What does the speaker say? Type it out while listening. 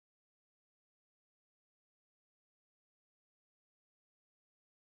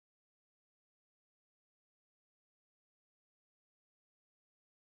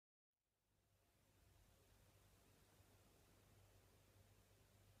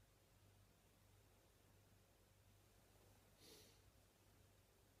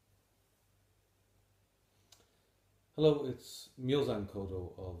Hello, it's Myozan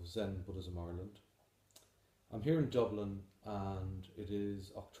Kodo of Zen Buddhism Ireland. I'm here in Dublin and it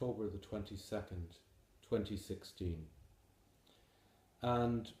is October the 22nd, 2016.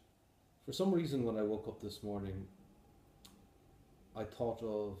 And for some reason when I woke up this morning, I thought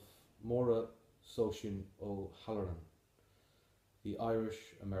of Maura Soshin O'Halloran, the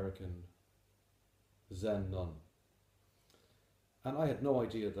Irish-American Zen nun. And I had no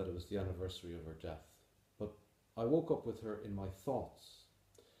idea that it was the anniversary of her death. I woke up with her in my thoughts.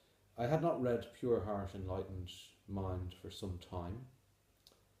 I had not read Pure Heart, Enlightened Mind for some time,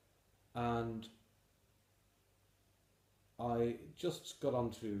 and I just got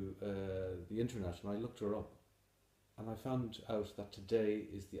onto the internet and I looked her up, and I found out that today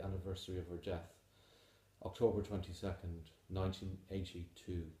is the anniversary of her death, October 22nd,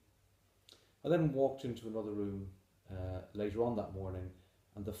 1982. I then walked into another room later on that morning,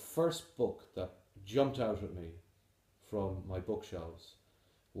 and the first book that jumped out at me from my bookshelves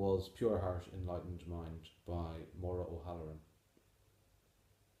was Pure Heart, Enlightened Mind by Maura O'Halloran.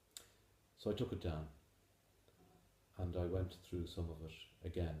 So I took it down and I went through some of it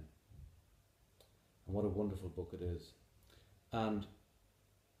again. And what a wonderful book it is. And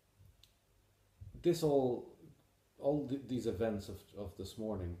this these events of this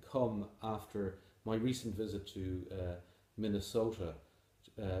morning come after my recent visit to Minnesota,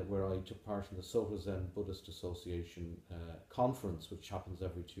 where I took part in the Soto Zen Buddhist Association conference, which happens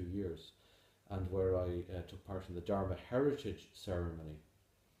every 2 years, and where I took part in the Dharma Heritage Ceremony.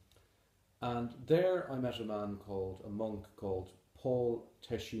 And there I met a monk called Paul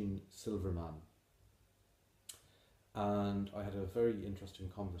Teshin Silverman. And I had a very interesting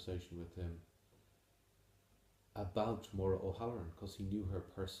conversation with him about Maura O'Halloran, because he knew her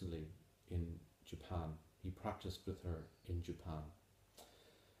personally in Japan. He practiced with her in Japan.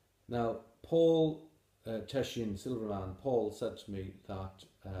 Now, Paul Teshin Silverman, Paul said to me that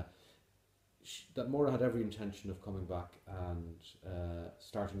that Maura had every intention of coming back and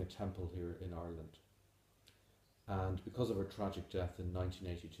starting a temple here in Ireland. And because of her tragic death in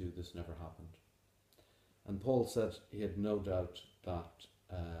 1982, this never happened. And Paul said he had no doubt that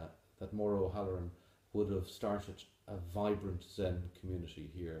that Maura O'Halloran would have started a vibrant Zen community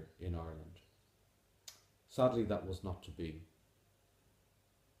here in Ireland. Sadly, that was not to be.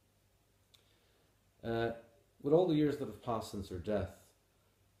 With all the years that have passed since her death,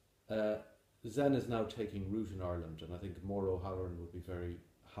 Zen is now taking root in Ireland, and I think Maura O'Halloran would be very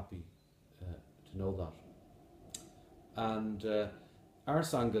happy to know that. And our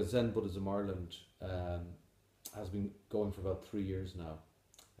Sangha, Zen Buddhism Ireland, has been going for about 3 years now.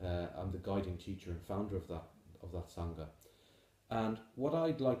 I'm the guiding teacher and founder of that Sangha. And what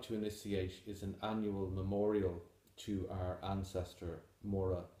I'd like to initiate is an annual memorial to our ancestor,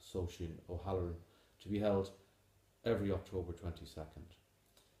 Maura Soshin O'Halloran, to be held every October 22nd.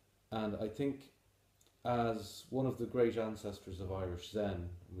 And I think as one of the great ancestors of Irish Zen,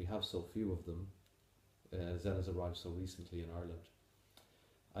 and we have so few of them, Zen has arrived so recently in Ireland,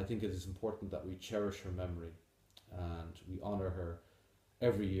 I think it is important that we cherish her memory and we honour her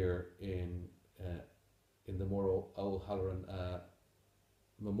every year in the Maura O'Halloran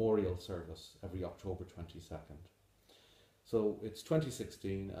memorial service every October 22nd. So it's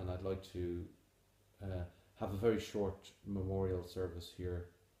 2016, and I'd like to have a very short memorial service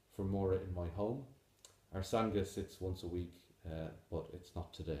here for Maura in my home. Our Sangha sits once a week, but it's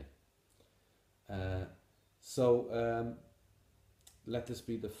not today. Let this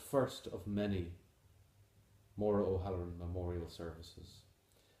be the first of many Maura O'Halloran memorial services.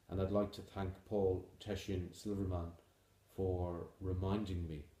 And I'd like to thank Paul Teshin Silverman for reminding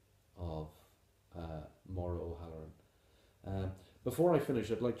me of Maura O'Halloran. Before I finish,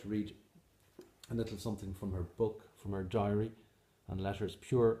 I'd like to read a little something from her book, from her diary and letters,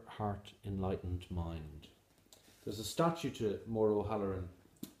 Pure Heart, Enlightened Mind. There's a statue to Maura O'Halloran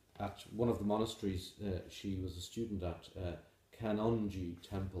at one of the monasteries she was a student at, Kanonji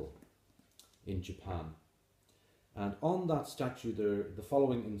Temple in Japan. And on that statue the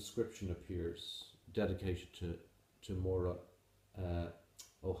following inscription appears, dedicated to Maura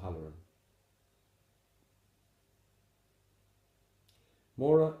O'Halloran.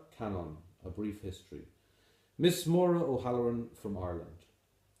 Maura Canon, a brief history. Miss Maura O'Halloran from Ireland.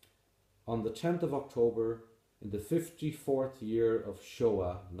 On the 10th of October, in the 54th year of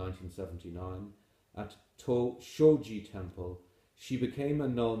Showa, 1979, at To-Shoji Temple, she became a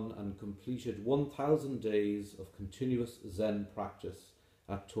nun and completed 1,000 days of continuous Zen practice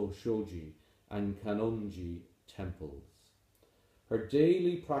at To-Shoji and Kanonji temples. Her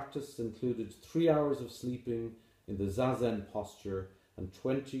daily practice included 3 hours of sleeping in the zazen posture and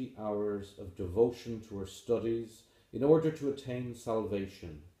 20 hours of devotion to her studies, in order to attain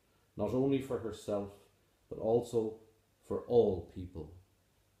salvation, not only for herself, but also for all people.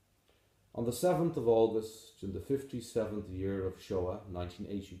 On the 7th of August, in the 57th year of Showa,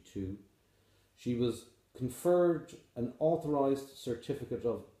 1982, she was conferred an authorized certificate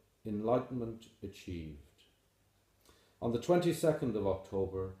of enlightenment achieved. On the 22nd of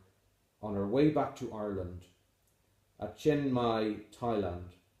October, on her way back to Ireland, at Chiang Mai,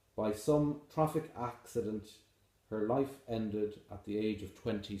 Thailand, by some traffic accident, her life ended at the age of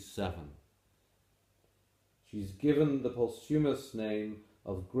 27. She's given the posthumous name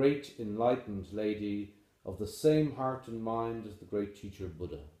of Great Enlightened Lady of the same heart and mind as the great teacher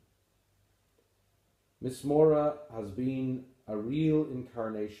Buddha. Miss Maura has been a real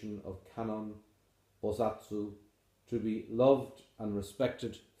incarnation of Kannon Bosatsu, to be loved and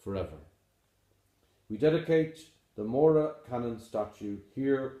respected forever. We dedicate the Maura Kannon statue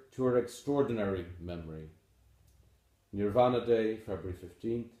here to her extraordinary memory. Nirvana Day, February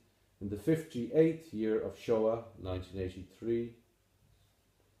 15th, in the 58th year of Showa, 1983,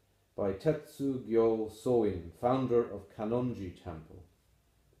 by Tetsu Gyo Soin, founder of Kannonji Temple.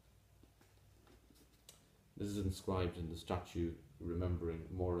 This is inscribed in the statue remembering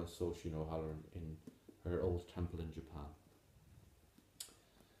Maura Soshin O'Halloran in her old temple in Japan.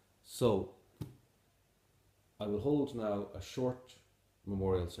 So, I will hold now a short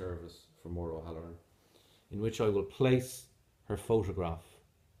memorial service for Maura O'Halloran, in which I will place her photograph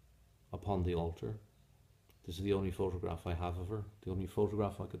upon the altar. This is the only photograph I have of her, the only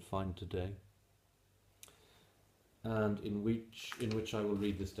photograph I could find today, and in which I will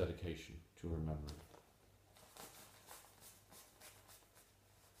read this dedication to her memory.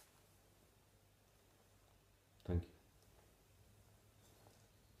 Thank you.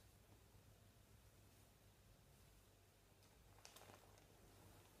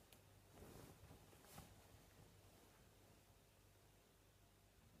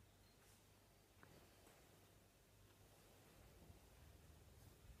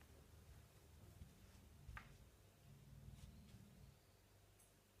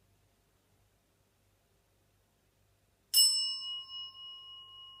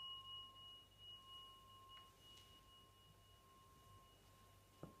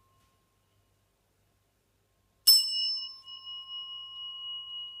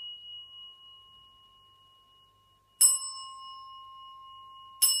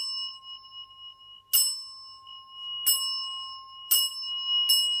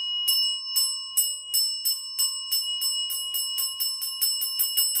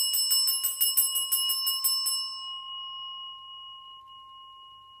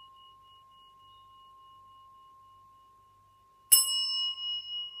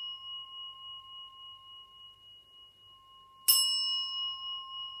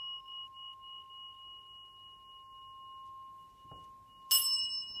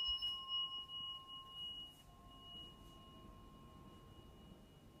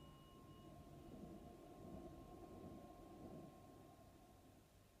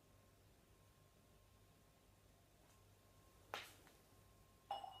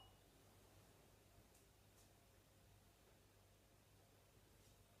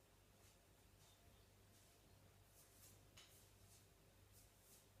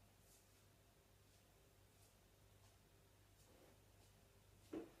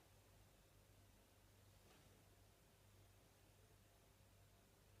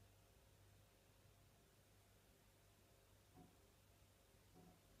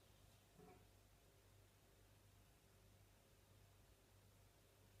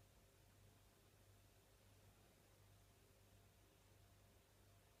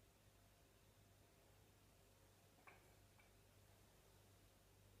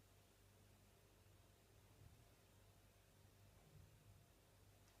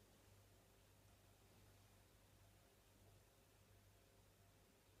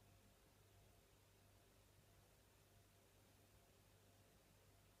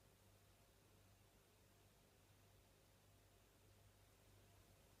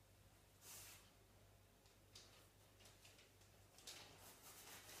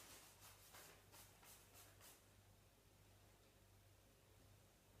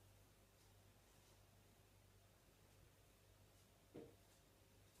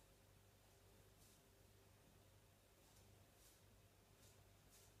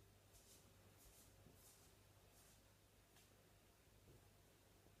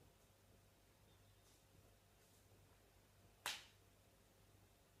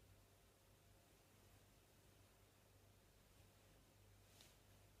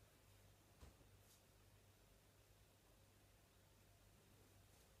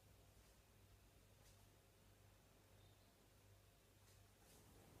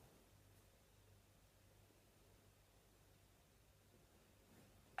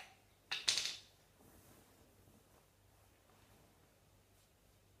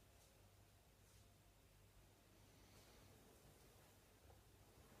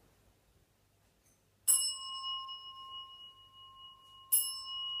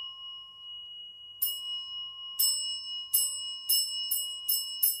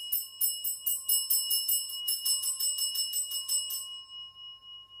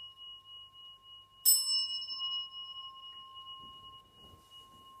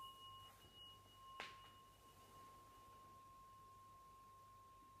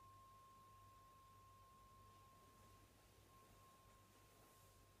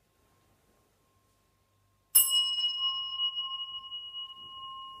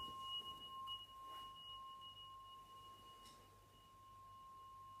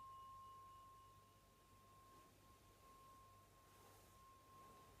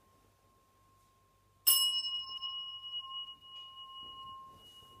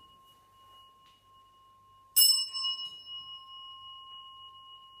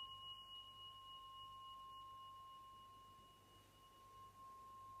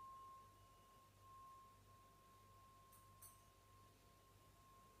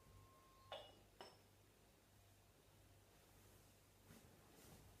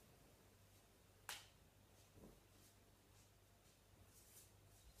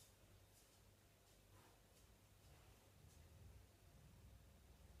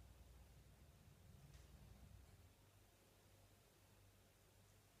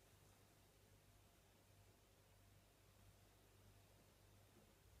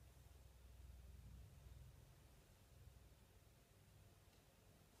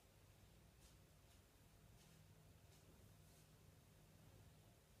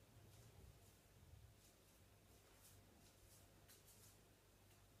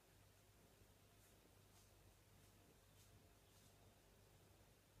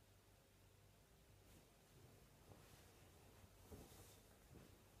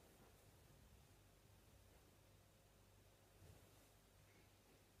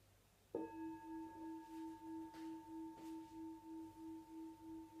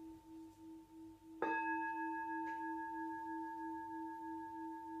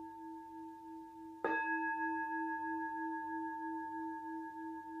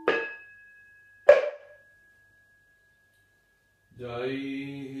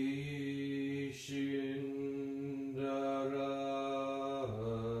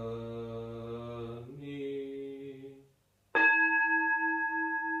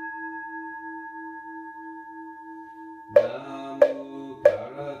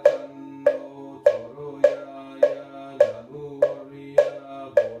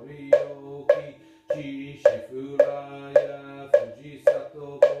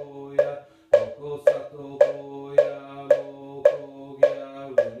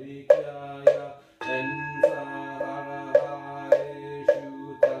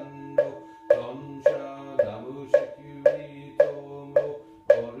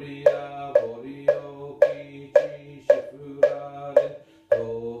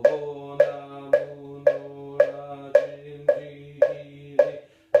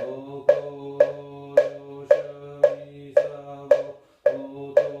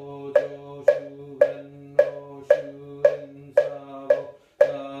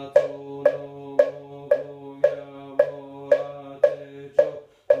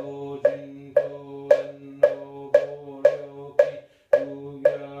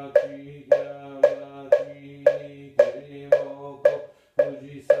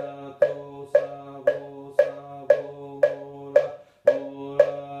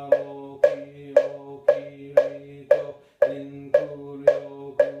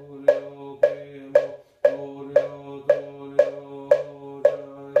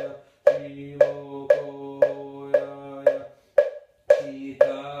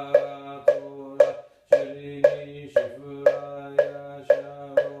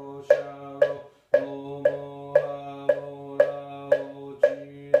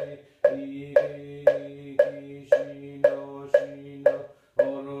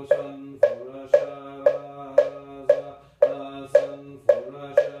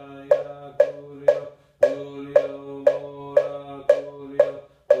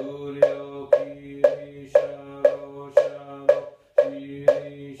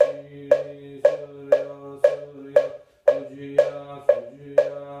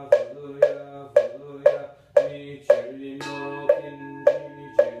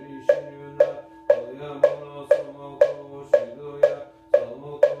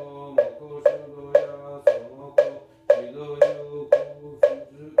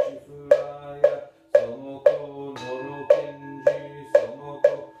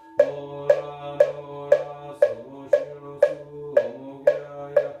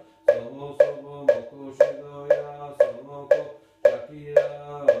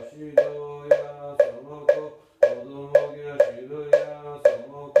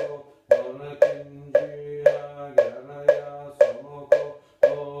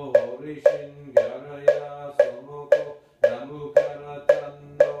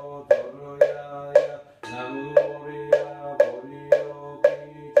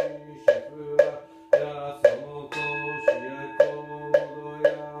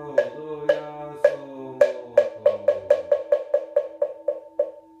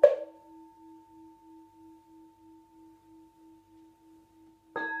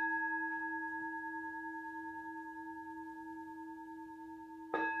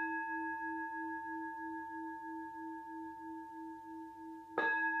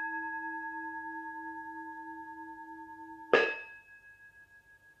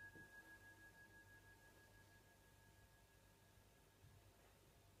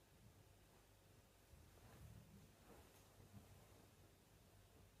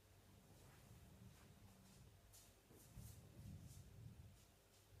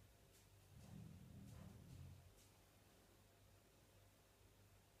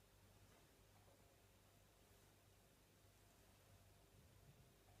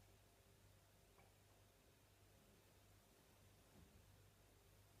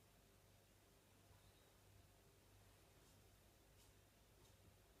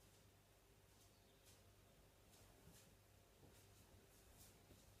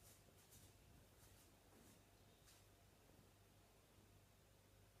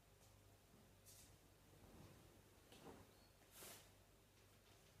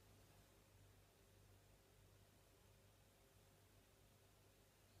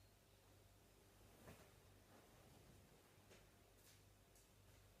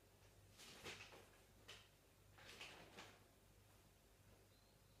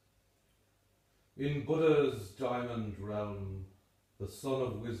 In Buddha's diamond realm, the sun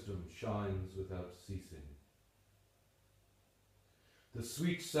of wisdom shines without ceasing. The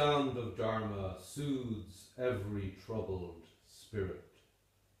sweet sound of Dharma soothes every troubled spirit.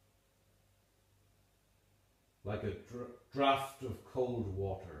 Like a draught of cold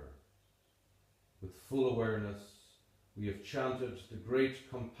water, with full awareness, we have chanted the great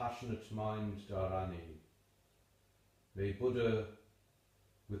compassionate mind Dharani. May Buddha,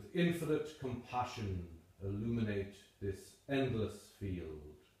 with infinite compassion, illuminate this endless field.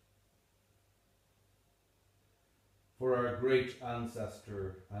 For our great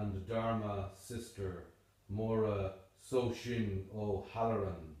ancestor and Dharma sister, Maura Soshin O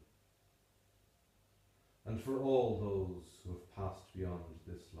Halloran, and for all those who have passed beyond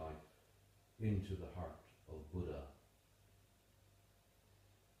this life into the heart of Buddha.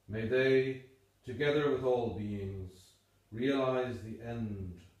 May they, together with all beings, realize the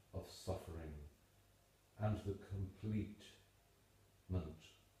end of suffering and the completement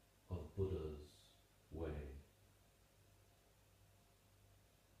of Buddha's way.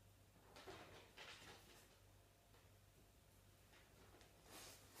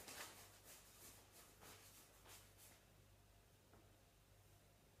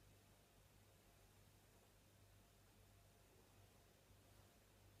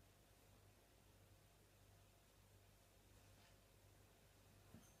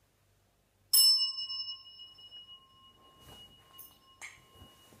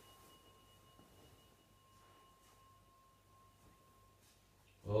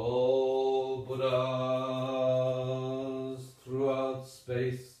 All Buddhas throughout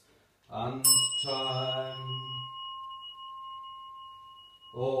space and time,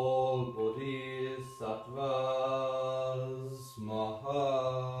 all Bodhisattvas,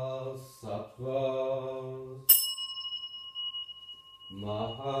 Maha